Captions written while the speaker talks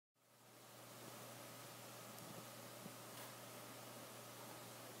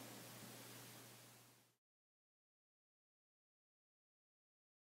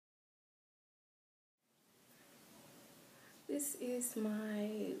This is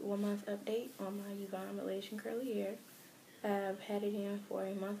my 1 month update on my Yvonne Malaysian curly hair. I've had it in for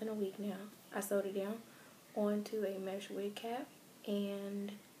a month and a week now. I sewed it down onto a mesh wig cap,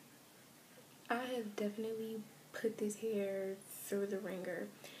 and I have definitely put this hair through the ringer,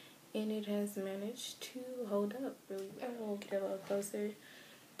 and it has managed to hold up really well. I will get a little closer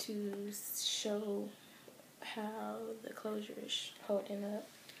to show how the closure is holding up.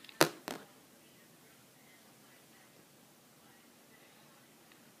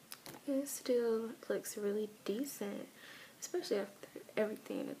 It still looks really decent, especially after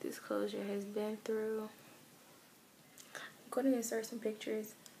everything that this closure has been through. I'm going to insert some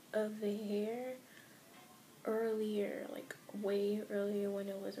pictures of the hair earlier, like way earlier when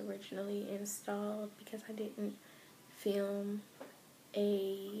it was originally installed, because I didn't film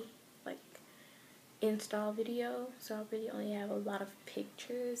a install video, so I really only have a lot of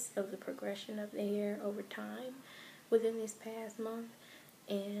pictures of the progression of the hair over time within this past month,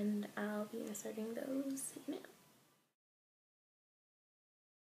 and I'll be inserting those now.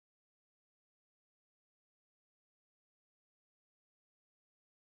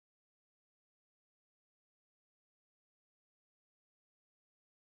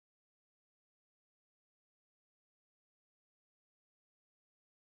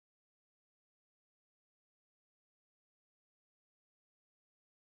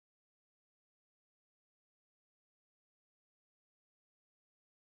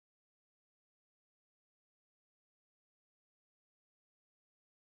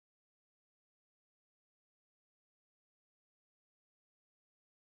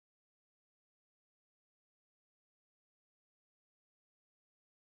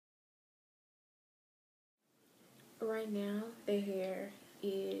 Right now, the hair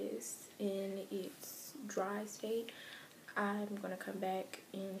is in its dry state. I'm gonna come back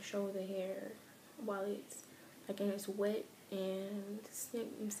and show the hair while it's in its wet and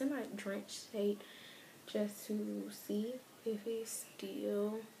semi-drenched state, just to see if it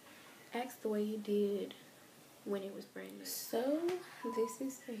still acts the way it did when it was brand new. So this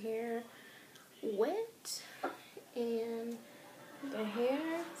is the hair wet, and the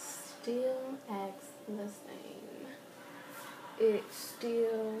hair still acts the same. It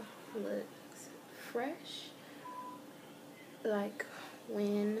still looks fresh, like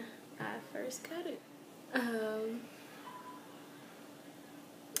when I first cut it.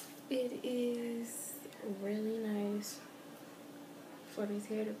 It is really nice for this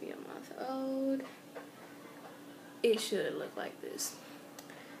hair to be a month old. It should look like this.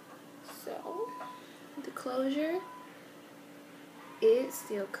 So the closure, it's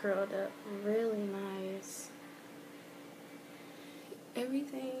still curled up really nice.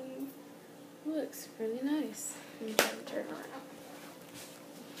 Everything looks really nice. Let me try to turn around.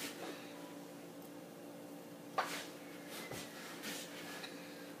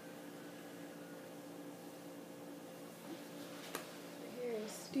 The hair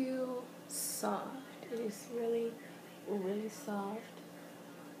is still soft. It is really, really soft.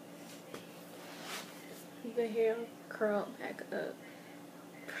 The hair curled back up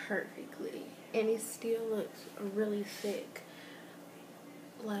perfectly, and it still looks really thick.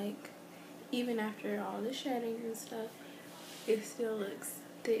 Like, even after all the shedding and stuff, it still looks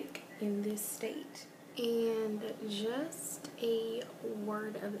thick in this state. And just a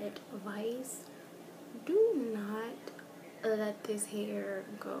word of advice: do not let this hair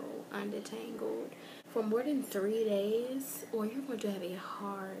go undetangled for more than 3 days, or you're going to have a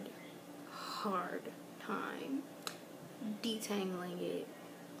hard time detangling it.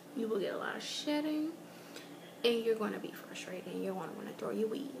 You will get a lot of shedding, and you're going to be frustrated, and you're going to want to throw your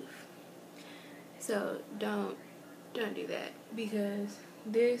weave. So don't do that, because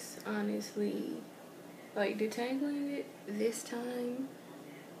this, honestly, detangling it this time,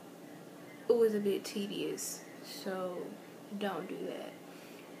 it was a bit tedious. So don't do that.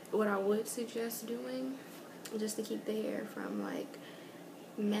 What I would suggest doing, just to keep the hair from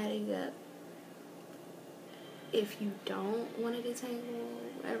matting up, if you don't want to detangle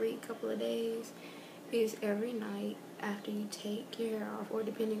every couple of days, is every night after you take your hair off, or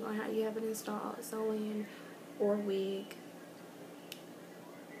depending on how you have it installed, sew-in or wig,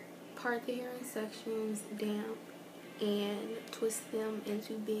 part the hair in sections, damp, and twist them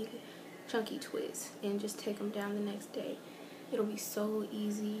into big chunky twists, and just take them down the next day. It'll be so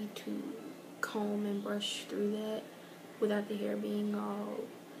easy to comb and brush through that without the hair being all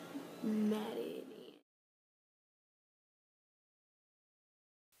matted.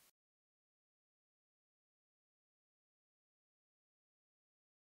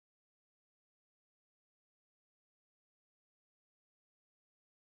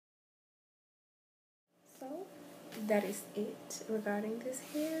 So that is it regarding this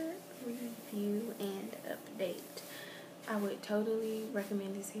hair review and update. I would totally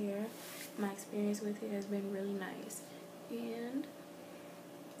recommend this hair. My experience with it has been really nice. And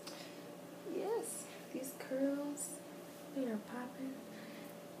yes, these curls, they are popping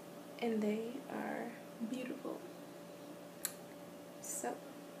and they are beautiful. So,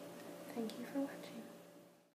 thank you for watching.